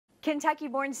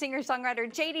Kentucky-born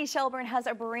singer-songwriter J.D. Shelburne has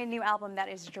a brand new album that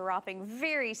is dropping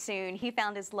very soon. He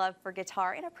found his love for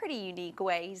guitar in a pretty unique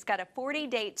way. He's got a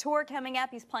 40-date tour coming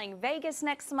up. He's playing Vegas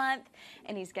next month,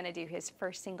 and he's going to do his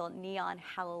first single, Neon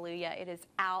Hallelujah. It is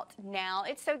out now.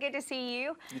 It's so good to see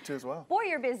you. You too as well. Boy,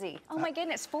 you're busy. Oh my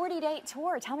goodness, 40-date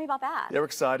tour. Tell me about that. Yeah, we're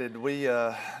excited. We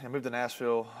moved to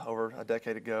Nashville over a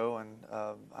decade ago, and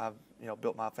I've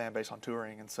built my fan base on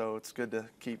touring, and so it's good to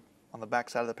keep on the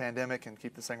backside of the pandemic and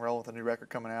keep this thing rolling with a new record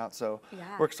coming out. So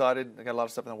we're excited. I got a lot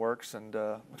of stuff in the works, and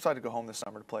I'm excited to go home this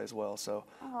summer to play as well. So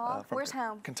where's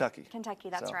home? Kentucky. Kentucky,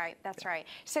 that's right. That's right.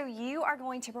 So you are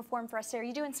going to perform for us there. Are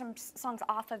you doing some songs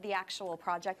off of the actual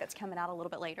project that's coming out a little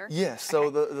bit later? Yes. So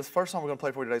the first song we're going to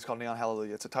play for you today is called Neon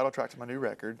Hallelujah. It's a title track to my new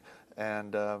record,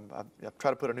 and I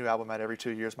try to put a new album out every 2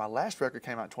 years. My last record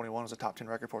came out in 21. It was a top 10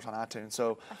 record for us on iTunes.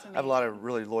 So I have a lot of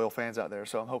really loyal fans out there.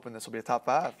 So I'm hoping this will be a top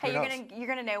 5. Hey, you're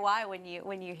gonna know why when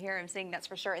you hear him sing, that's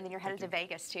for sure. And then you're headed to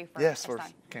Vegas too for yes,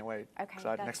 can't wait. Okay,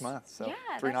 excited next month. So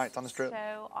yeah, 3 nights on the Strip.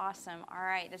 So awesome. All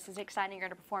right, this is exciting. You're going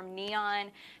to perform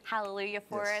Neon Hallelujah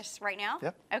for us right now.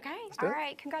 Yep. Okay. All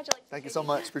right. Congratulations. Thank you so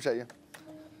much. Appreciate you.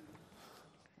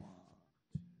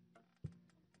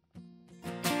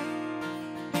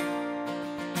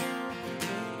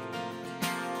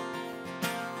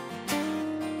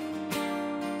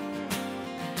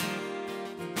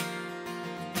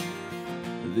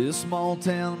 This small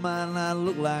town might not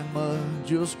look like much,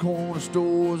 just corner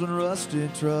stores and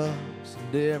rusted trucks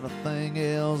and everything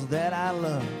else that I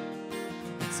love.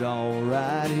 It's all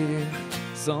right here.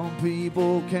 Some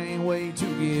people can't wait to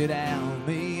get out.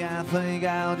 Me, I think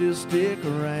I'll just stick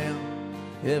around.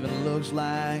 Heaven looks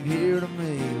like here to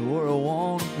me, where I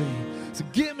want to be. So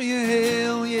give me a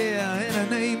hell yeah and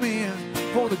an amen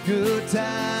for the good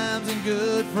times and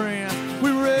good friends.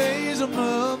 We raise them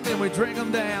up and we drink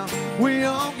them down. We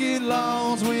all get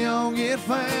lost, we all get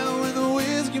found. When the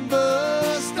whiskey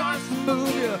buzz starts to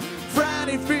move you,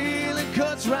 Friday feeling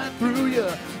cuts right through you.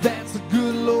 That's the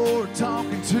good Lord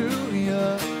talking to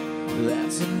you.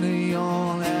 That's a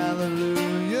neon hallelujah.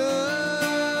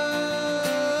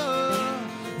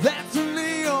 That's a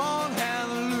neon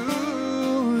hallelujah.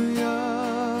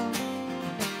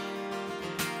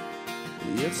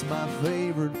 It's my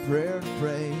favorite prayer to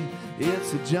pray.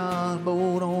 It's a John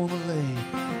boat on the lake.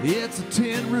 It's a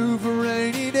tin roof for a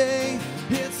rainy day.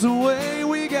 It's the way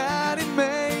we got it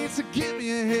made. So give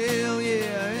me a hell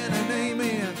yeah and an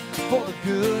amen for the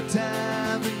good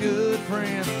times and good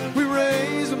friends. We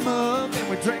raise them up and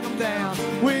we drink them down.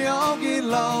 We all get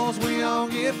lost, we all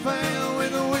get found.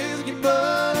 When the whiskey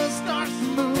buzz starts to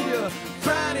move you,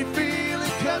 Friday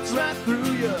feeling cuts right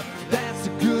through you. That's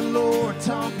the good Lord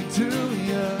talking to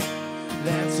you.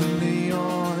 That's a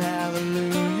neon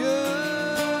hallelujah.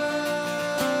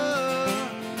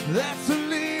 That's a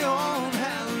neon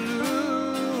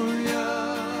hallelujah.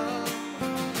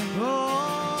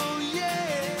 Oh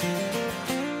yeah.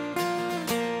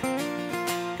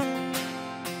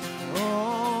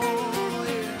 Oh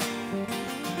yeah.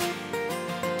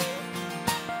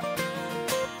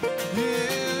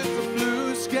 Yeah, it's a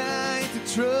blue sky, it's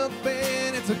a truck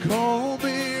band, it's a cold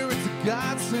beer, it's a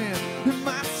godsend. It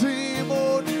might seem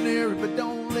ordinary, but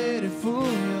don't let it fool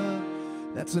you.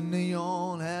 That's a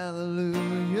neon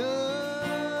hallelujah.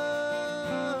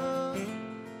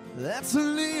 That's a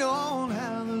neon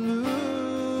hallelujah.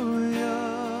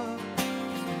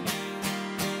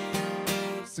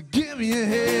 So give me a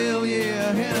hell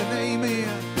yeah and an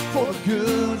amen for the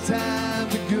good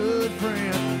times and good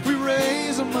friends. We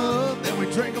raise them up and we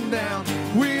drink them down.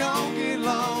 We all get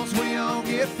lost, we all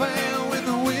get found. When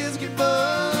the whiskey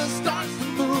buzz starts to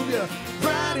move you,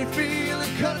 Friday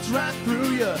feeling cuts right through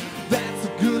you. That's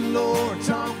the good Lord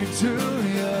talking to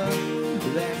you.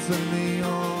 That's a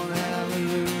neon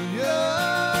hallelujah.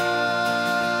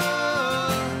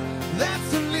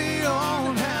 That's a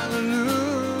neon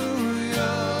hallelujah.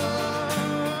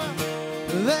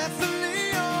 That's a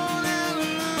neon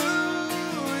hallelujah.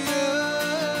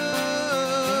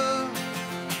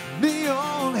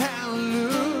 Neon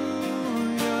hallelujah.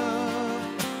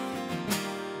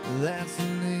 That's a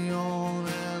neon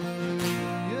hallelujah.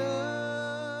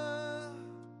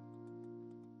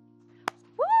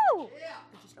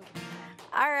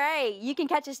 All right, you can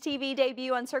catch his TV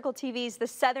debut on Circle TV's The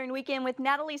Southern Weekend with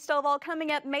Natalie Stovall coming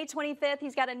up May 25th.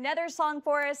 He's got another song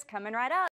for us coming right up.